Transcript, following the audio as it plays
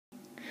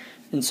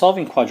In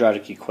solving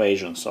quadratic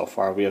equations so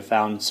far, we have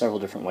found several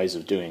different ways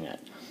of doing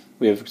it.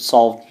 We have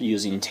solved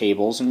using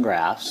tables and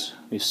graphs,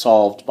 we've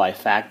solved by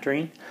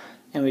factoring,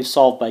 and we've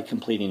solved by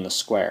completing the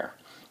square.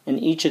 And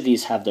each of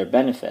these have their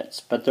benefits,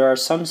 but there are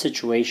some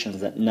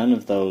situations that none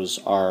of those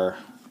are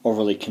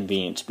overly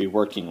convenient to be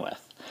working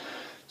with.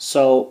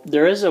 So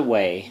there is a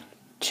way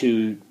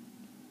to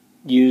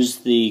use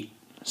the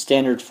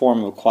standard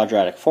form of a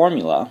quadratic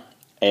formula,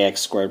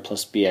 ax squared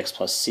plus bx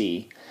plus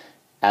c,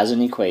 as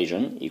an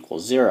equation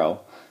equals 0,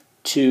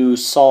 to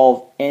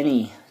solve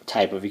any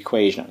type of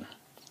equation.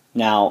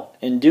 Now,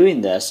 in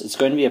doing this, it's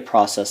going to be a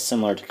process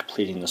similar to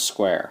completing the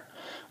square.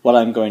 What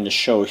I'm going to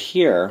show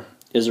here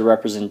is a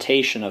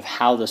representation of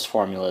how this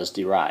formula is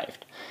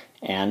derived,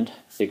 and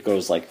it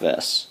goes like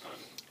this.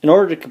 In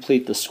order to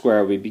complete the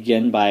square, we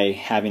begin by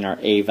having our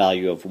a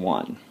value of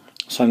 1.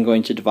 So I'm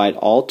going to divide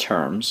all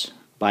terms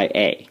by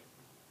a.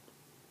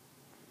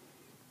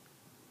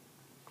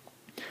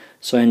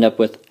 So I end up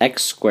with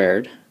x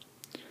squared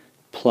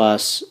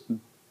plus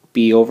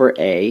b over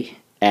a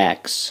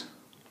x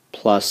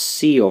plus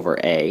c over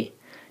a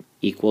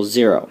equals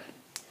 0.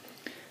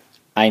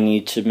 I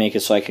need to make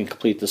it so I can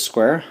complete the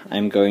square.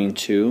 I'm going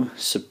to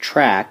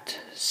subtract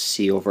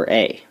c over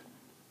a.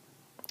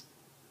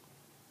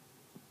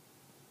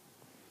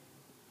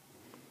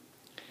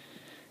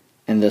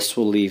 And this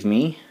will leave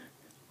me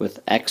with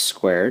x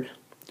squared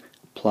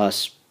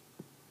plus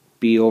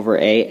b over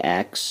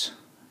ax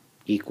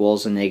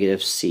equals a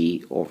negative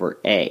c over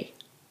a.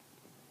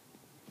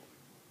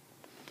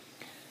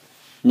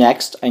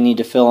 Next, I need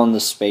to fill in the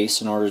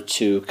space in order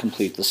to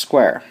complete the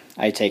square.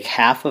 I take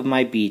half of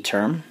my b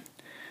term,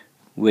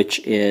 which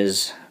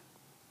is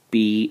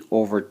b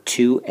over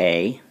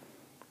 2a,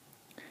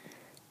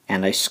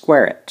 and I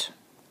square it.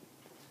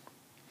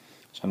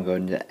 So I'm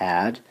going to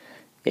add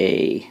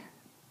a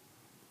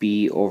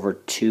b over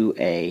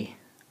 2a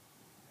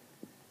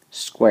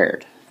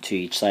squared to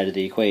each side of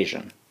the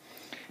equation.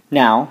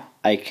 Now,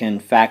 I can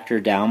factor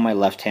down my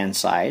left-hand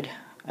side.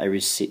 I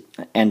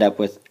end up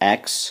with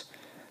x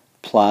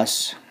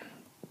plus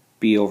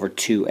b over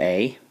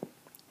 2a,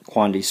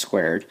 quantity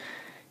squared,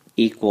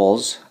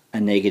 equals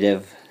a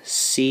negative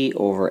c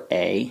over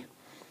a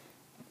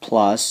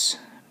plus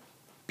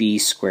b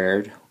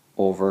squared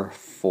over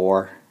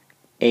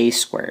 4a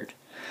squared.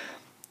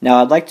 Now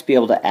I'd like to be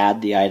able to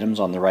add the items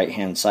on the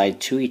right-hand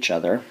side to each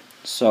other,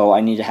 so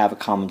I need to have a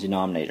common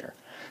denominator.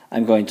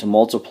 I'm going to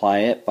multiply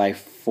it by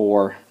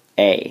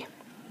 4a,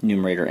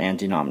 numerator and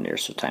denominator,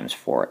 so times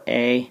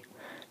 4a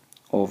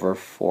over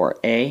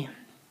 4a,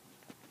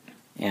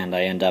 and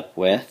I end up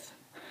with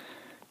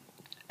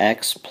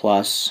x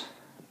plus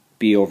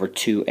b over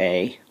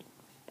 2a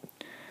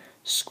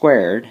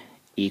squared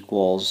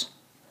equals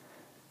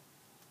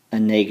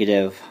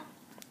a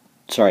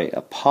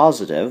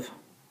positive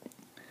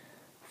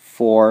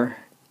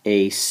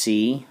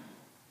 4ac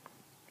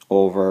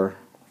over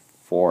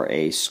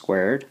 4a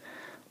squared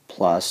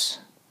plus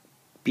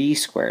b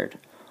squared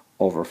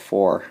over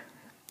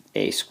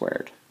 4a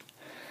squared.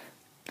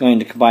 Going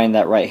to combine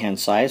that right hand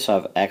side, so I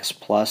have x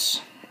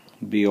plus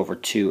b over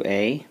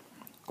 2a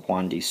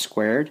quantity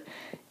squared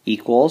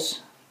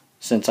equals,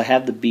 since I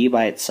have the b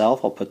by itself,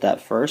 I'll put that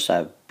first. I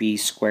have b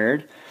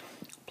squared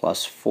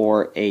plus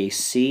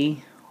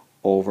 4ac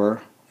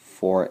over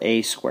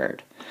 4a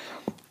squared.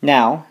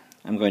 Now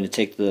I'm going to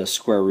take the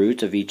square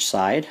root of each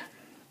side,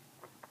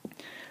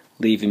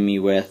 leaving me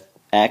with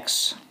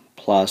x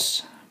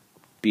plus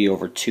b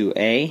over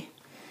 2a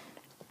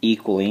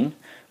equaling,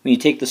 when you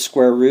take the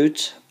square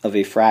root of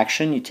a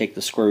fraction, you take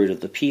the square root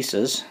of the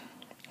pieces.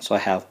 So I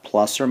have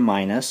plus or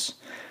minus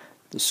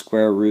the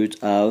square root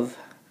of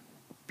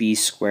b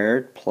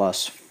squared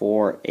plus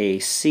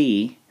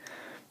 4ac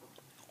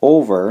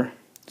over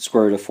the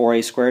square root of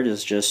 4a squared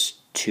is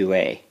just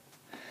 2a.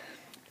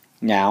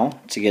 Now,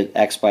 to get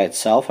x by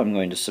itself, I'm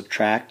going to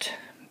subtract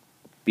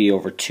b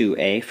over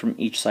 2a from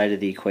each side of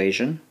the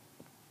equation.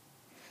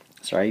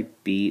 Sorry,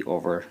 b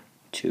over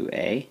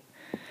 2a.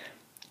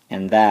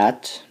 And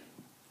that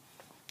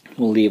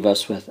will leave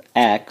us with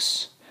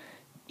x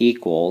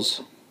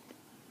equals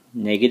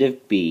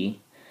negative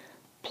b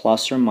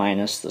plus or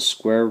minus the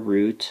square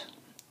root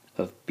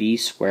of b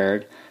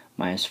squared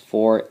minus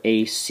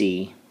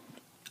 4ac,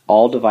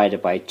 all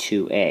divided by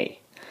 2a.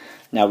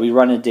 Now we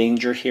run a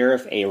danger here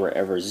if a were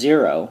ever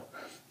 0,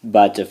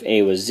 but if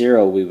a was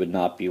 0 we would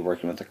not be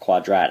working with a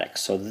quadratic.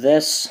 So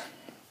this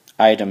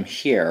item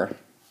here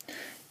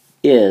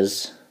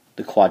is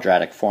the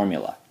quadratic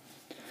formula.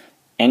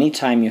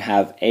 Anytime you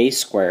have ax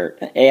squared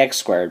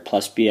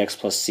plus bx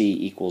plus c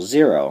equals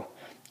 0,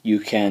 you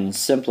can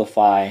solve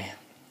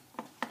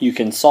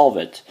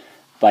it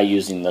by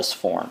using this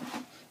form.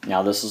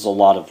 Now this is a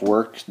lot of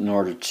work in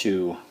order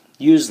to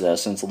use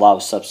this, and it's a lot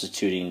of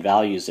substituting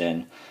values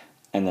in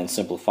and then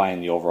simplifying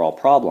the overall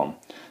problem.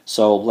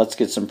 So let's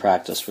get some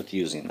practice with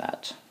using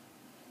that.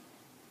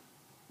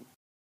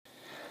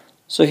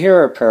 So here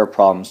are a pair of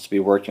problems to be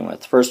working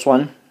with. First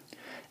one,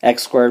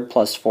 x squared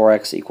plus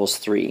 4x equals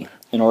 3.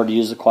 In order to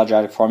use the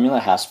quadratic formula,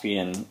 it has to be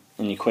in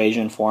an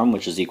equation form,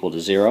 which is equal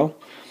to 0.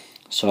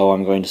 So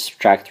I'm going to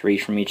subtract 3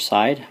 from each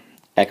side.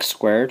 X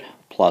squared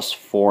plus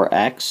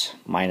 4x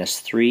minus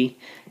 3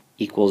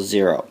 equals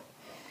 0.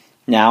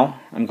 Now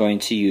I'm going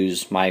to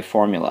use my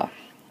formula,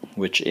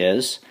 which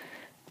is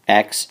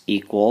x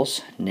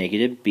equals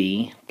negative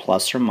b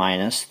plus or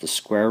minus the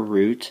square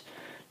root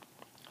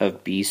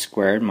of b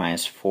squared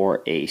minus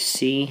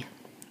 4ac,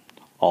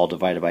 all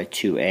divided by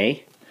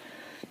 2a.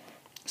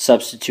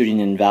 Substituting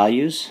in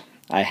values,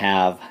 I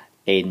have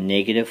a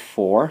negative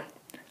 4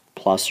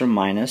 plus or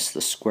minus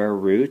the square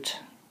root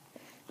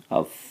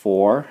of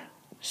 4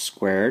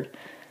 squared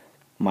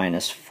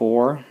minus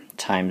 4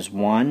 times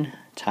 1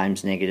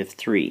 times negative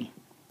 3,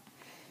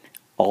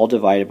 all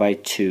divided by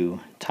 2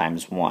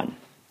 times 1.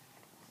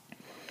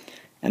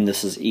 And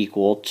this is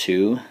equal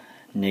to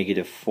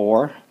negative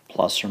 4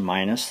 plus or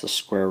minus the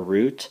square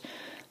root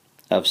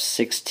of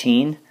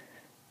 16.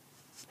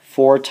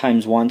 4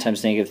 times 1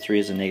 times negative 3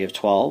 is a negative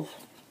 12.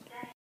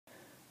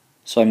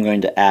 So I'm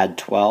going to add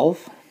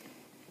 12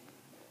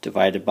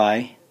 divided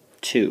by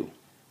 2.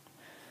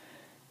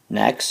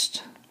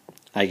 Next,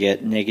 I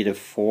get negative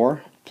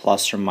 4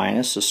 plus or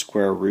minus the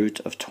square root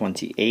of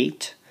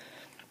 28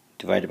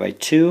 divided by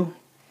 2,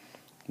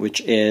 which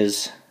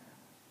is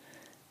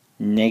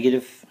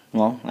negative,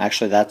 well,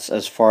 actually that's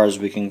as far as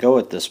we can go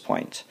at this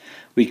point.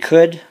 We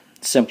could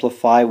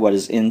simplify what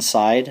is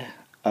inside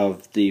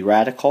of the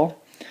radical.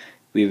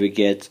 We would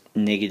get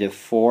negative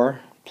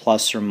 4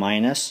 plus or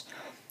minus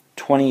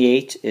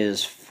 28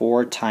 is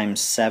 4 times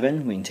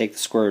 7. We can take the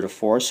square root of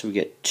 4, so we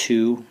get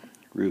 2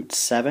 root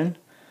 7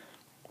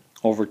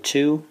 over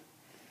 2,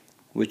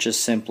 which is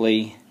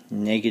simply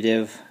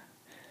negative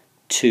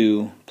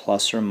 2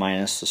 plus or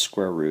minus the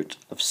square root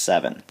of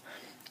 7.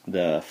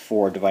 The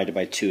 4 divided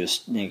by 2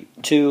 is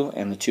 2,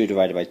 and the 2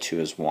 divided by 2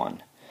 is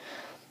 1.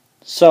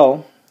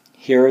 So,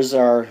 here is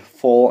our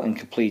full and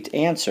complete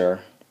answer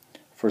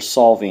for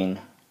solving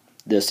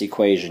this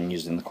equation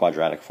using the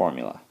quadratic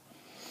formula.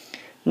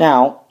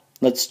 Now,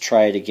 let's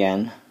try it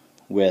again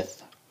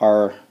with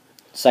our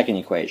second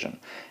equation.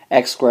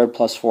 X squared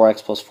plus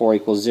 4x plus 4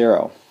 equals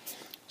 0.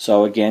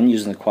 So again,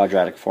 using the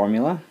quadratic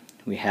formula,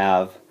 we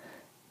have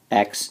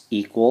x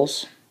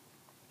equals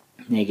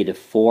negative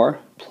 4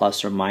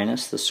 plus or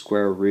minus the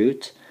square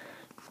root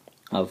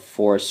of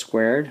 4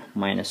 squared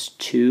minus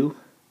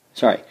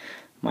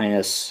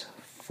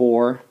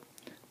 4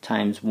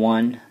 times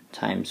 1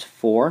 times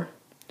 4,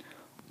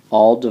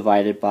 all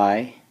divided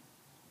by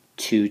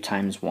 2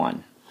 times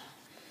 1.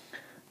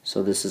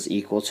 So this is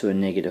equal to a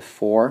negative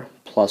 4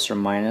 plus or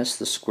minus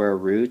the square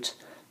root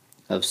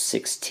of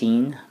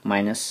 16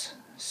 minus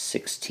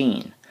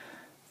 16.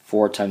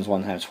 4 times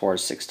 1 times 4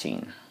 is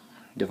 16,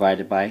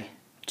 divided by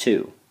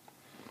 2.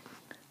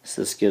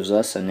 So this gives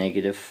us a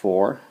negative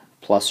 4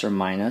 plus or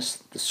minus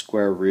the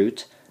square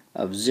root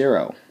of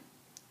 0,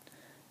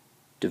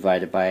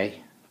 divided by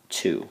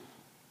 2,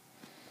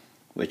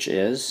 which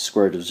is,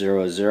 square root of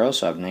 0 is 0,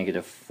 so I have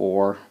negative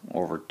 4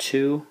 over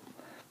 2,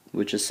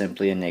 which is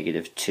simply a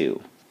negative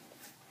 2.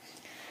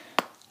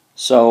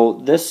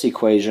 So this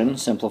equation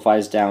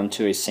simplifies down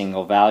to a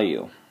single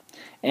value.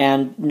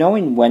 And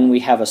knowing when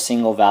we have a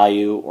single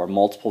value or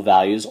multiple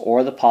values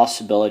or the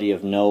possibility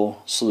of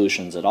no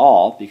solutions at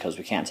all, because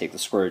we can't take the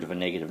square root of a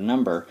negative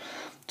number,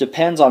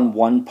 depends on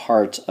one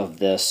part of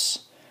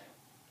this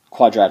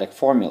quadratic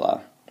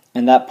formula,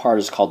 and that part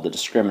is called the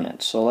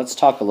discriminant. So let's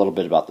talk a little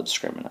bit about the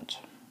discriminant.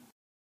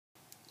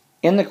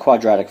 In the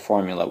quadratic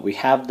formula, we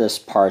have this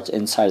part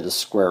inside of the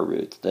square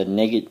root,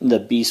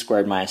 the b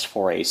squared minus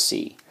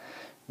 4ac.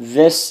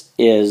 This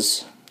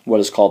is what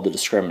is called the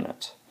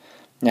discriminant.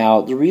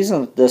 Now, the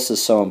reason that this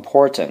is so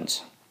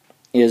important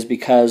is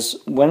because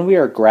when we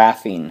are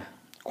graphing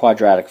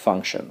quadratic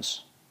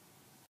functions,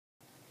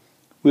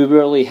 we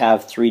really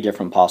have 3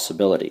 different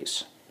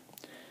possibilities.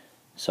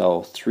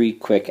 So 3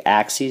 quick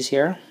axes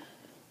here.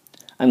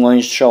 I'm going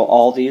to show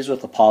all these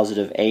with a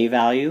positive a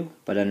value,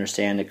 but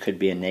understand it could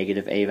be a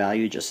negative a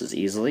value just as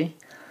easily.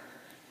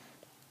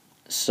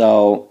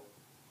 So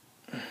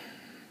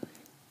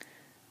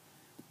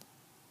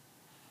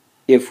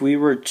if we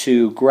were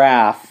to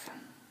graph,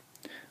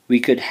 we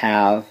could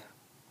have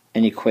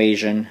an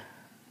equation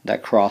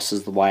that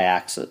crosses the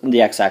y-axis, the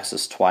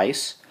x-axis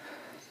twice.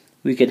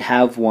 We could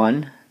have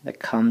one that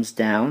comes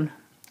down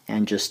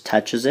and just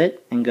touches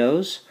it and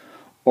goes,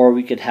 or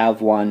we could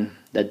have one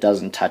that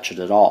doesn't touch it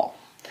at all.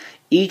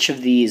 Each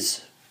of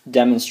these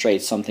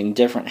demonstrates something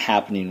different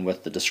happening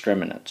with the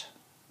discriminant.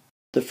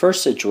 The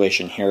first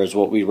situation here is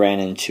what we ran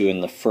into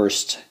in the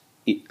first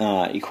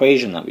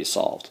equation that we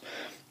solved.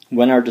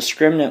 When our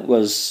discriminant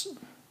was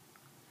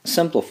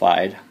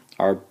simplified,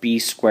 our b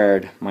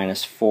squared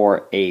minus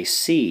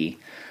 4ac,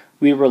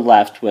 we were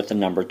left with the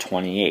number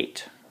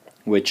 28,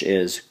 which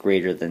is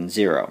greater than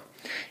 0.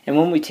 And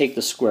when we take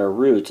the square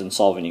roots in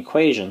solving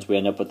equations, we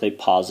end up with a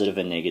positive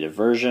and negative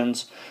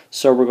versions.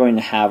 So we're going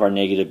to have our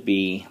negative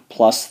b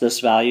plus this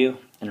value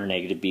and our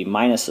negative b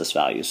minus this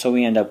value. So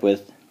we end up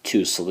with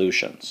 2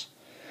 solutions.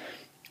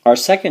 Our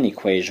second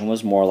equation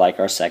was more like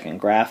our second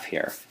graph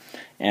here.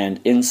 And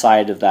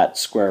inside of that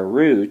square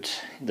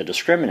root, the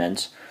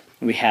discriminant,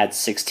 we had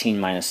 16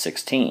 minus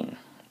 16.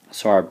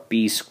 So our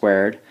b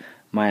squared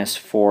minus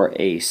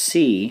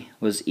 4ac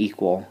was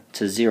equal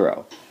to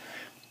 0.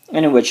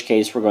 And in which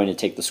case we're going to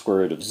take the square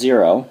root of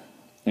 0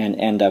 and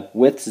end up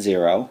with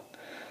 0.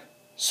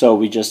 So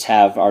we just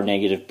have our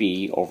negative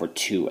b over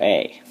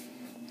 2a.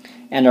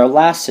 And our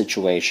last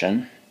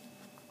situation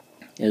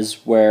is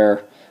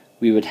where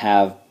we would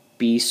have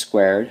b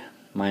squared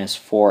minus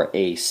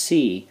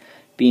 4ac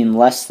being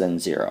less than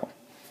 0.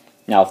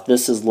 Now if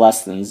this is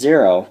less than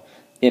 0,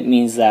 it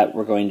means that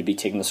we're going to be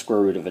taking the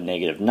square root of a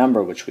negative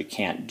number, which we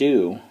can't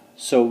do,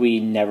 so we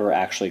never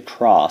actually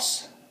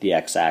cross the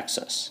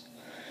x-axis.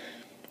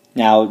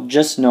 Now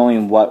just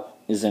knowing what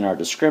is in our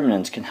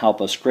discriminants can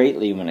help us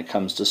greatly when it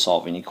comes to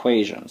solving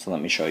equations.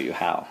 Let me show you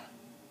how.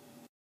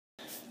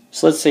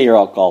 So let's say you're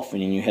out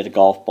golfing and you hit a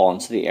golf ball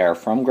into the air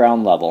from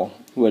ground level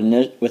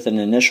with an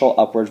initial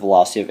upward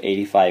velocity of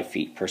 85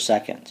 feet per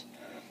second.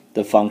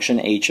 The function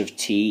h of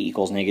t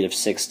equals negative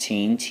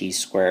 16 t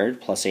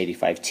squared plus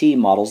 85t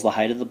models the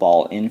height of the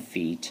ball in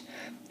feet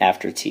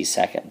after t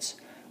seconds.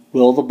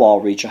 Will the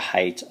ball reach a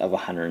height of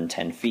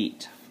 110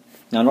 feet?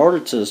 Now in order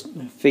to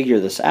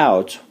figure this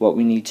out, what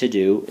we need to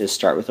do is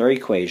start with our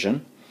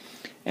equation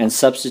and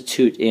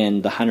substitute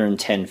in the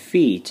 110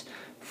 feet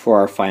for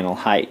our final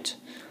height.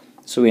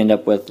 So we end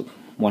up with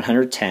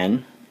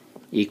 110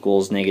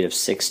 equals negative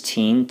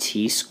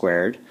 16t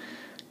squared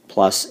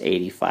plus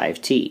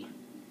 85t.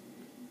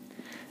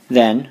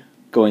 Then,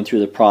 going through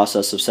the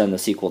process of setting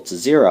this equal to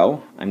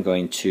 0, I'm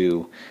going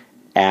to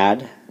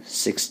add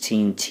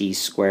 16t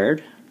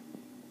squared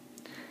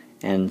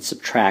and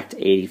subtract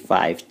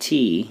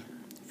 85t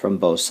from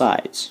both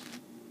sides.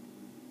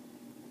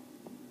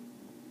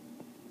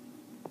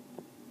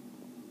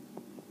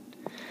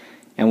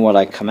 And what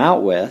I come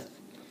out with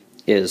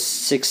is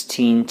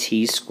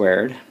 16t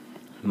squared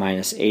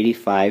minus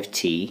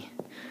 85t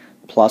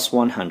plus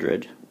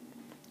 100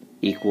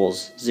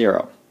 equals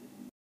 0.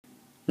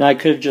 Now I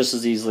could have just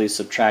as easily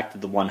subtracted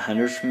the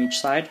 100 from each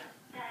side,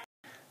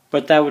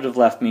 but that would have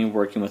left me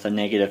working with a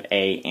negative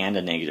a and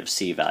a negative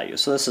c value,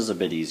 so this is a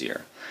bit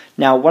easier.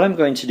 Now what I'm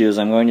going to do is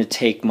I'm going to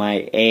take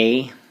my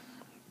a,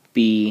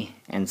 b,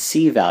 and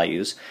c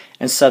values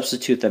and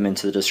substitute them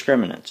into the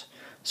discriminant.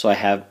 So I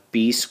have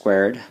b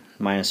squared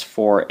minus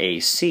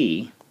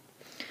 4ac,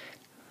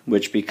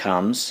 which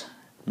becomes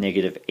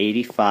negative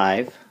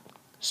 85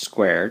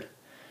 squared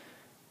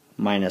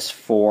minus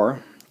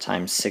 4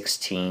 times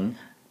 16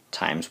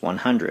 times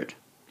 100.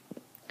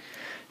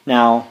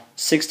 Now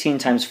 16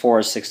 times 4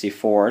 is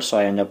 64, so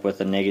I end up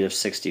with a negative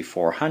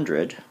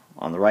 6400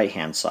 on the right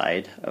hand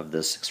side of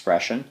this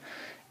expression,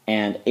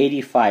 and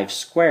 85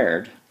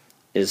 squared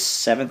is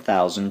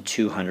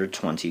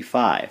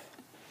 7,225.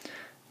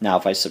 Now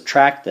if I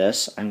subtract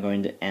this, I'm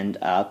going to end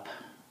up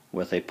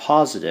with a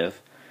positive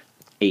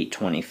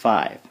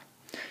 825.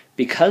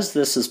 Because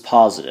this is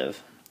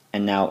positive,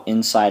 and now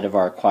inside of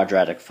our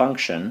quadratic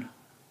function,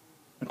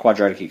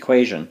 quadratic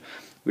equation,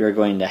 we are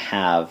going to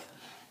have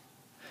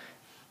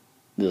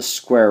the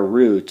square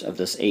root of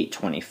this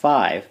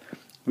 825.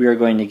 We are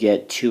going to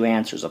get two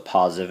answers, a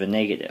positive and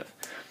negative,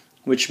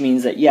 which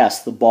means that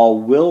yes, the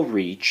ball will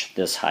reach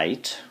this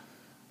height.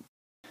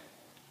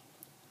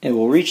 It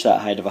will reach that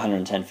height of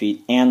 110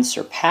 feet and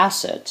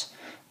surpass it,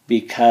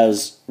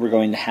 because we're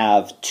going to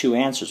have two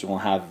answers. We'll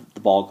have the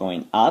ball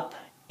going up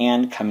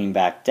and coming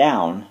back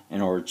down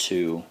in order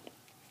to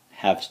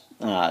have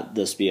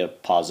this be a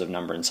positive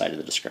number inside of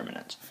the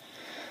discriminant.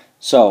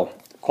 So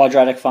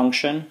quadratic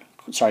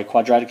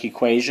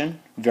equation,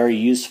 very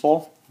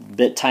useful,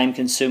 bit time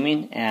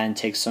consuming, and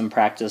takes some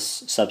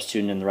practice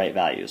substituting in the right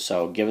values.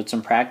 So give it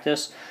some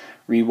practice,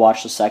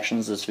 rewatch the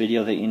sections of this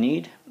video that you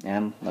need,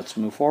 and let's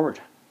move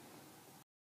forward.